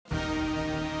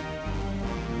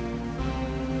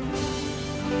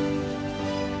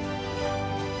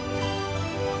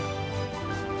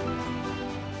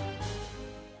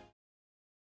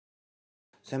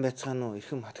Сайн байцгаана уу?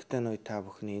 Эрхэм хатагтай нуй та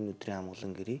бүхний энэ өдрийн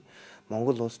амгалан гэрий.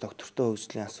 Монгол улс доктортой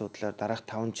хөгжлийн асуудлаар дараах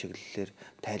 5 чиглэлээр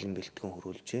тайлан бэлтгэн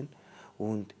хөрвүүлж байна.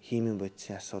 Үүнд химийн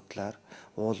бодисын асуудлаар,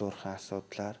 уул уурхайн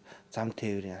асуудлаар, зам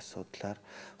тээврийн асуудлаар,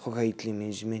 хог хаядлын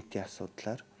менежментийн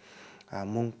асуудлаар,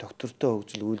 мөн доктортой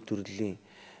хөгжил үйлдвэрлэлийн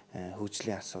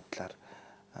хөгжлийн асуудлаар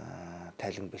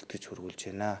тайлан бэлтгэж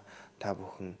хөрвүүлж байна. Та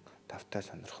бүхэн тавтай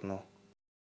сонирхно уу?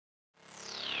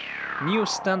 New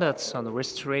standards on the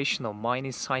restoration of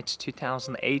mining sites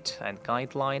 2008 and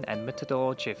guideline and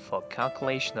methodology for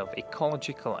calculation of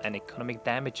ecological and economic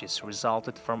damages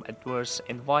resulted from adverse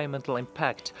environmental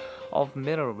impact of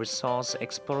mineral resource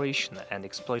exploration and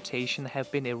exploitation have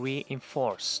been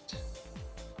reinforced.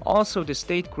 Also, the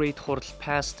state Great Horde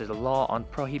passed the law on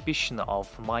prohibition of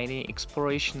mining,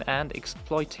 exploration and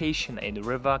exploitation in the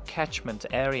river catchment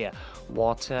area,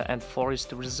 water and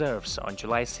forest reserves on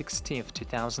July 16,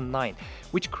 2009,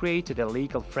 which created a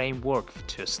legal framework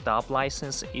to stop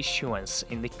license issuance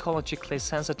in ecologically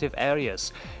sensitive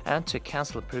areas and to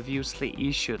cancel previously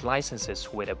issued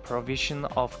licenses with a provision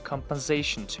of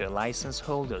compensation to license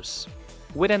holders.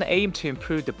 With an aim to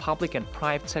improve the public and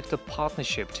private sector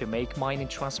partnership to make mining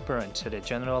transparent to the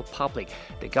general public,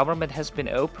 the government has been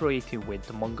operating with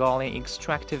the Mongolian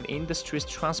Extractive Industries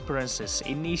Transparency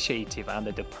Initiative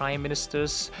under the Prime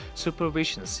Minister's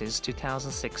supervision since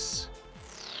 2006.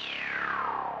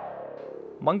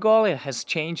 Mongolia has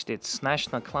changed its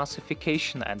national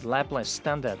classification and labeling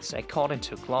standards according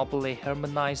to globally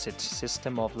harmonized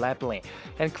system of labeling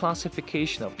and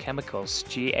classification of chemicals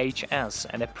 (GHS)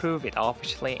 and approved it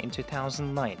officially in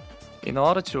 2009. In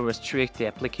order to restrict the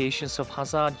applications of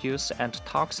hazardous and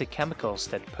toxic chemicals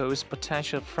that pose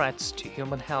potential threats to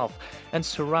human health and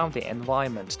surround the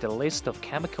environment, the list of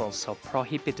chemicals of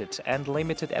prohibited and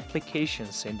limited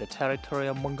applications in the territory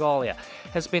of Mongolia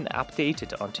has been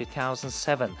updated on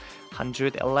 2007.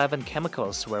 111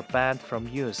 chemicals were banned from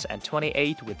use and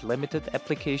 28 with limited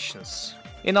applications.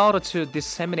 In order to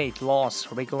disseminate laws,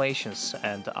 regulations,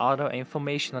 and other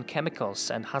information on chemicals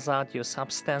and hazardous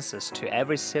substances to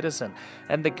every citizen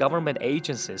and the government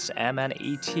agencies,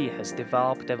 MNET has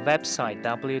developed a website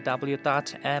www.mne.mn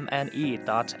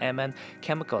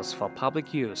Chemicals for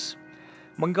public use.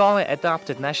 Mongolia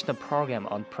adopted National Program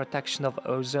on Protection of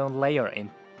Ozone Layer in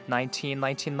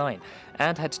 1999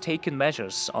 and had taken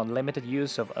measures on limited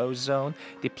use of ozone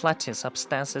depleting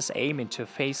substances aiming to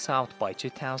phase out by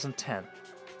 2010.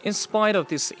 In spite of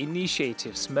these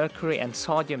initiatives, mercury and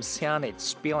sodium cyanide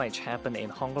spillage happened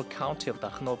in Hongor County of the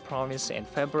Hanoi Province in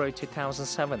February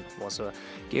 2007 was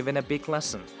given a big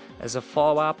lesson. As a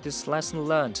follow-up this lesson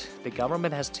learned, the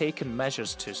government has taken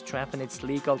measures to strengthen its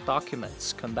legal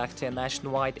documents, conducting a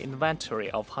nationwide inventory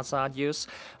of hazardous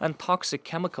and toxic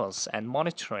chemicals and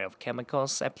monitoring of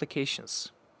chemicals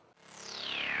applications.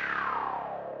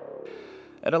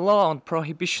 A law on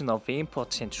prohibition of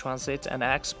import, transit, and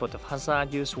export of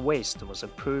hazardous waste was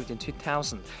approved in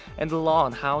 2000, and the law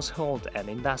on household and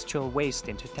industrial waste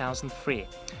in 2003.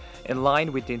 In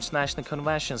line with the international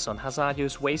conventions on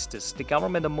hazardous wastes, the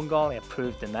government of Mongolia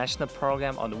approved the national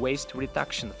program on waste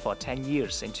reduction for 10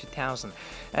 years in 2000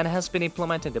 and has been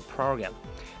implementing the program.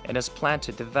 It has planned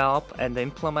to develop and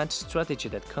implement strategy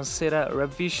that consider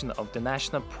revision of the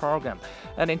national program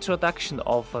and introduction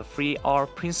of 3R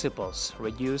principles: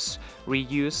 reduce,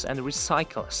 reuse, and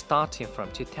recycle, starting from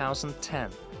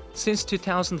 2010. Since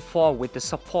 2004, with the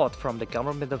support from the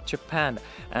government of Japan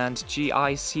and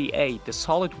GICA, the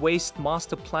Solid Waste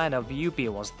Master Plan of UB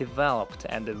was developed,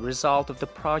 and the result of the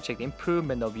project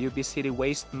improvement of UB City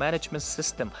Waste Management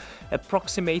System,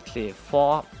 approximately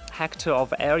 4 hectares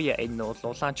of area in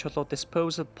Lotlancholo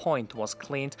disposal point was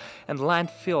cleaned and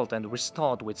landfilled and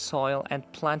restored with soil and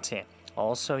planting.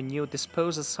 Also, a new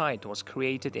disposal site was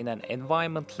created in an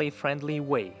environmentally friendly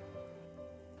way.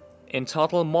 In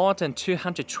total, more than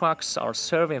 200 trucks are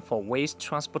serving for waste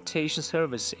transportation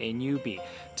service in UB.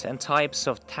 10 types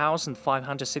of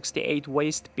 1,568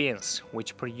 waste bins,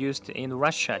 which produced in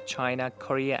Russia, China,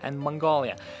 Korea, and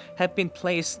Mongolia, have been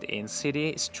placed in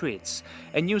city streets.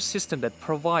 A new system that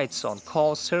provides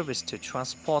on-call service to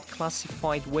transport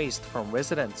classified waste from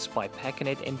residents by packing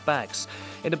it in bags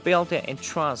in the building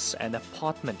entrance and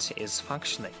apartment is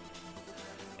functioning.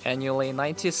 Annually,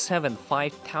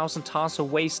 5,000 tons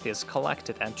of waste is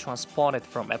collected and transported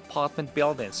from apartment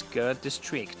buildings, Gerd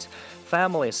District,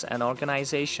 families and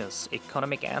organizations,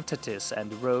 economic entities,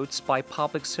 and roads by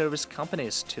public service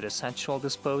companies to the central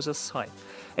disposal site.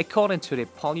 According to the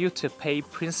polluter pay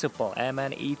principle,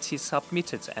 MNET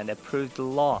submitted and approved the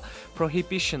law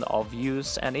prohibition of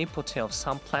use and import of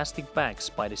some plastic bags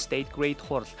by the state Great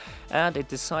Hall, and it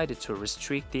decided to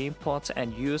restrict the import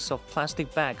and use of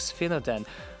plastic bags thinner than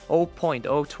 0.025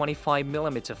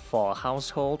 mm for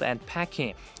household and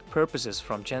packing purposes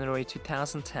from January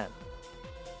 2010.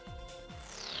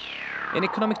 In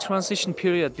economic transition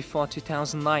period before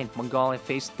 2009, Mongolia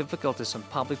faced difficulties on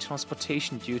public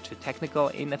transportation due to technical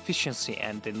inefficiency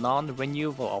and the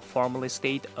non-renewal of formerly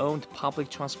state-owned public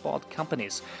transport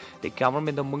companies. The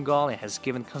government of Mongolia has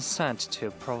given consent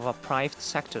to private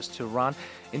sectors to run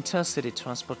intercity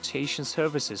transportation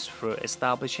services through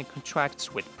establishing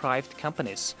contracts with private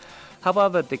companies.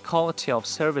 However, the quality of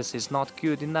service is not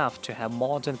good enough to have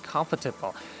modern,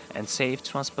 comfortable, and safe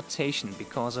transportation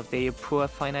because of their poor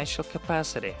financial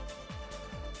capacity.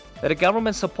 The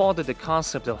government supported the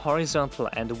concept of horizontal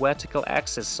and vertical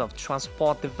axis of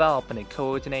transport development in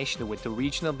coordination with the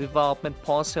regional development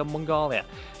policy of Mongolia.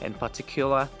 In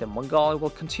particular, the Mongolia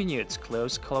will continue its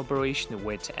close collaboration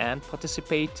with and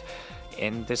participate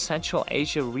in the Central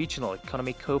Asia Regional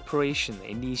Economic Cooperation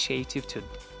Initiative to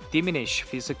diminish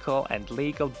physical and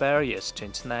legal barriers to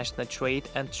international trade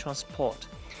and transport.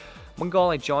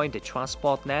 Mongolia joined the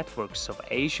transport networks of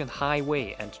Asian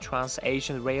Highway and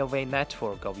Trans-Asian Railway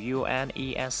Network of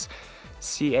UNESCAP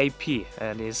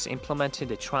and is implementing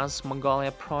the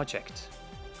Trans-Mongolia project.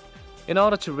 In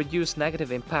order to reduce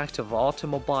negative impact of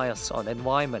automobiles on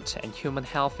environment and human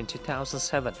health in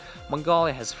 2007,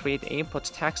 Mongolia has freed import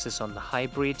taxes on the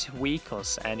hybrid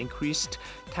vehicles and increased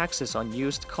taxes on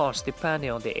used cars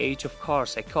depending on the age of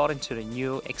cars according to the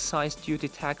new excise duty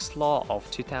tax law of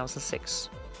 2006.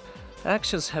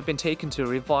 Actions have been taken to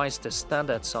revise the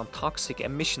standards on toxic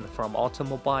emission from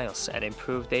automobiles and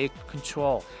improve their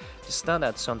control. The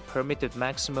standards on permitted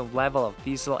maximum level of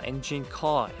diesel engine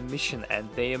car emission and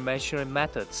their measuring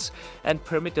methods, and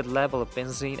permitted level of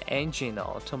benzene engine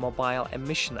automobile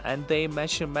emission and their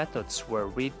measuring methods were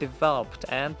redeveloped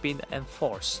and been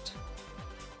enforced.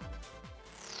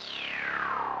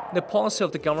 The policy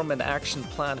of the government action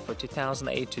plan for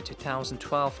 2008 to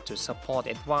 2012 to support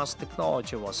advanced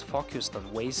technology was focused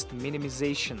on waste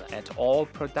minimization at all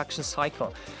production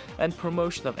cycle and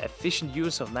promotion of efficient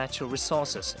use of natural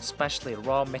resources, especially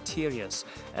raw materials,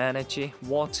 energy,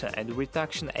 water, and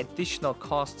reduction additional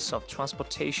costs of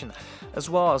transportation, as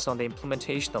well as on the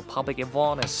implementation of public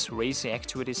awareness-raising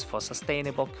activities for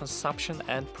sustainable consumption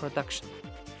and production.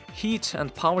 Heat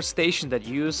and power stations that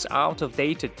use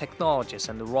out-of-dated technologies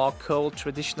and raw coal,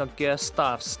 traditional gas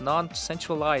stoves,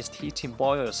 non-centralized heating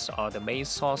boilers are the main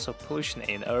source of pollution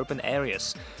in urban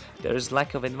areas. There is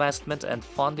lack of investment and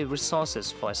funding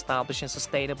resources for establishing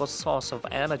sustainable source of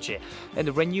energy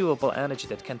and renewable energy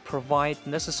that can provide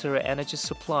necessary energy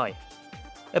supply.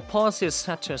 A policy is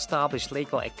set to establish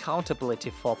legal accountability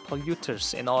for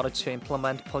polluters in order to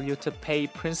implement polluter pay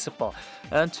principle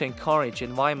and to encourage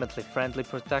environmentally friendly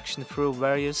production through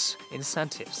various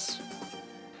incentives.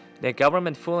 The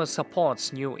government fully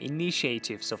supports new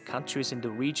initiatives of countries in the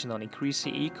region on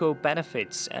increasing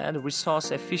eco-benefits and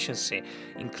resource efficiency,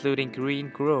 including green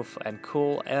growth and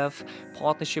cool earth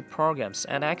partnership programs,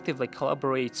 and actively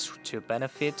collaborates to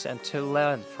benefit and to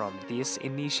learn from these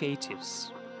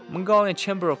initiatives. Mongolian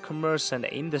Chamber of Commerce and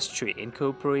Industry, in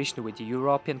cooperation with the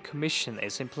European Commission,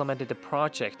 is implementing the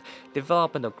project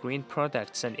Development of Green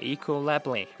Products and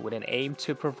Eco-Labeling with an aim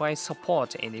to provide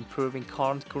support in improving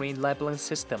current green labeling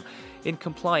system in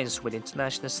compliance with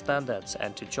international standards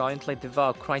and to jointly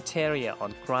develop criteria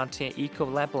on granting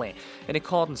eco-labeling in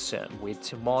accordance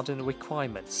with modern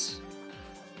requirements.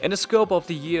 In the scope of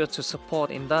the year to support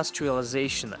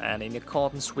industrialization and in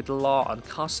accordance with the law on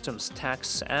customs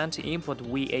tax and import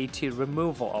VAT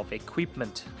removal of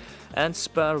equipment and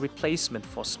spare replacement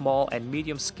for small and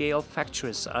medium-scale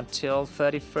factories until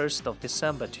 31st of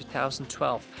December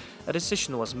 2012, a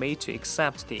decision was made to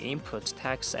exempt the import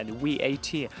tax and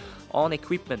VAT on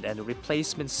equipment and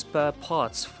replacement spare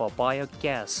parts for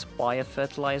biogas,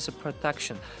 biofertilizer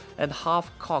production, and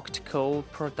half-cooked coal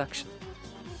production.